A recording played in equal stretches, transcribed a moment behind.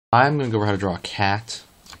I'm going to go ahead and draw a cat.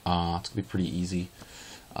 It's going to be pretty easy.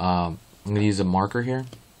 I'm going to use a marker here.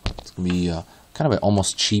 It's going to be kind of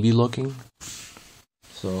almost chibi looking.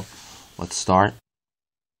 So let's start.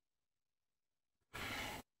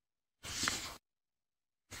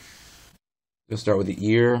 Going to start with the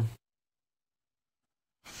ear,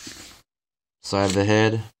 side of the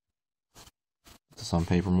head. This on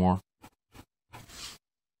paper more.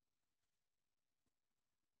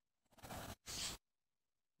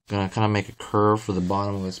 Gonna kind of make a curve for the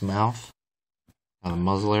bottom of his mouth, the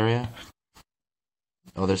muzzle area.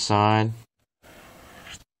 Other side.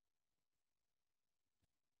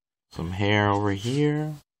 Some hair over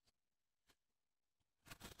here.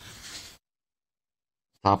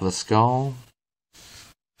 Top of the skull.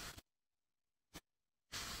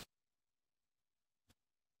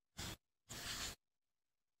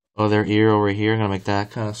 Other ear over here. I'm gonna make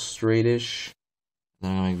that kind of straightish.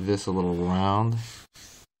 Then I'm gonna make this a little round.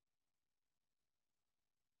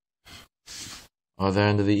 Other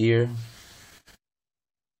end of the ear.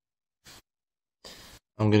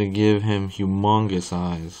 I'm gonna give him humongous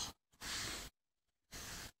eyes.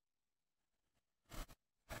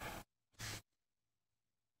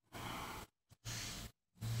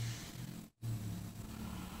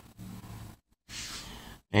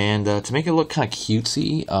 And to make it look kind of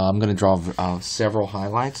cutesy, I'm gonna draw several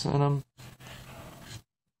highlights on him.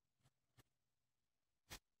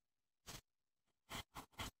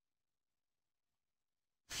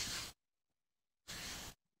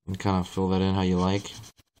 And kind of fill that in how you like.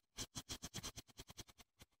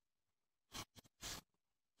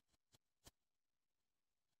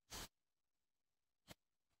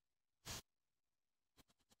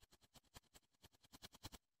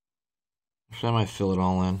 Actually, I might fill it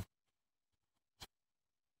all in.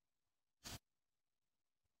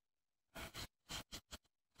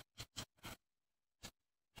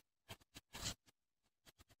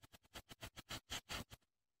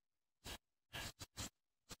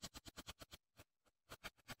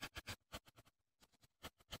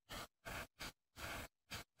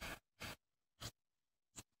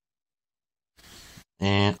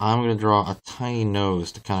 And I'm going to draw a tiny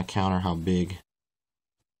nose to kind of counter how big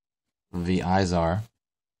the eyes are.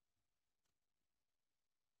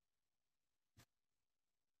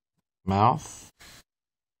 Mouth.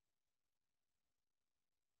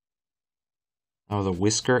 Now the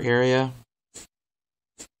whisker area.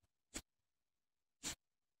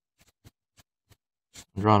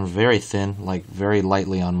 I'm drawing very thin, like very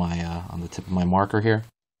lightly on my on the tip of my marker here.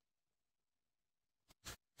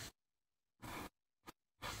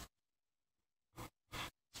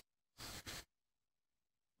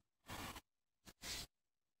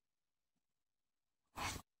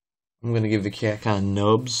 I'm going to give the cat kind of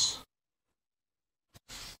nubs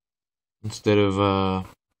instead of,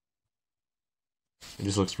 it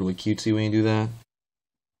just looks really cutesy when you do that.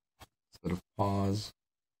 Instead of paws.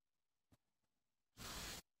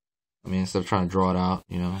 I mean, instead of trying to draw it out,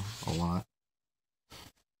 you know, a lot.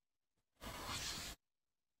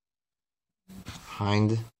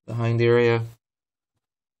 The hind area.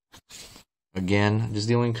 Again, just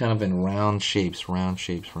dealing kind of in round shapes.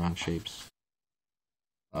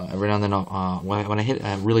 Every now and then, when I hit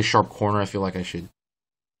a really sharp corner, I feel like I should,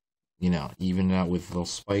 you know, even it out with little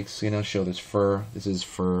spikes, you know, show this fur. This is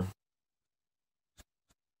fur.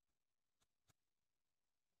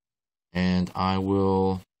 And I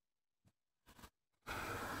will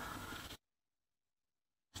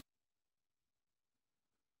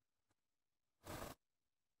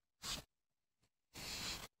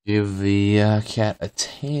give the cat a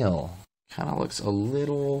tail. Kind of looks a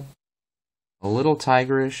little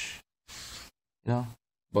tigerish, you know,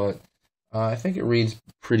 but I think it reads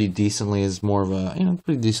pretty decently as more of a, you know,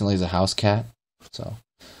 pretty decently as a house cat. So,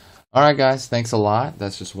 all right, guys, thanks a lot.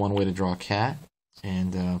 That's just one way to draw a cat,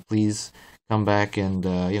 and please come back and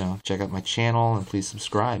you know, check out my channel and please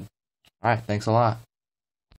subscribe. All right, thanks a lot.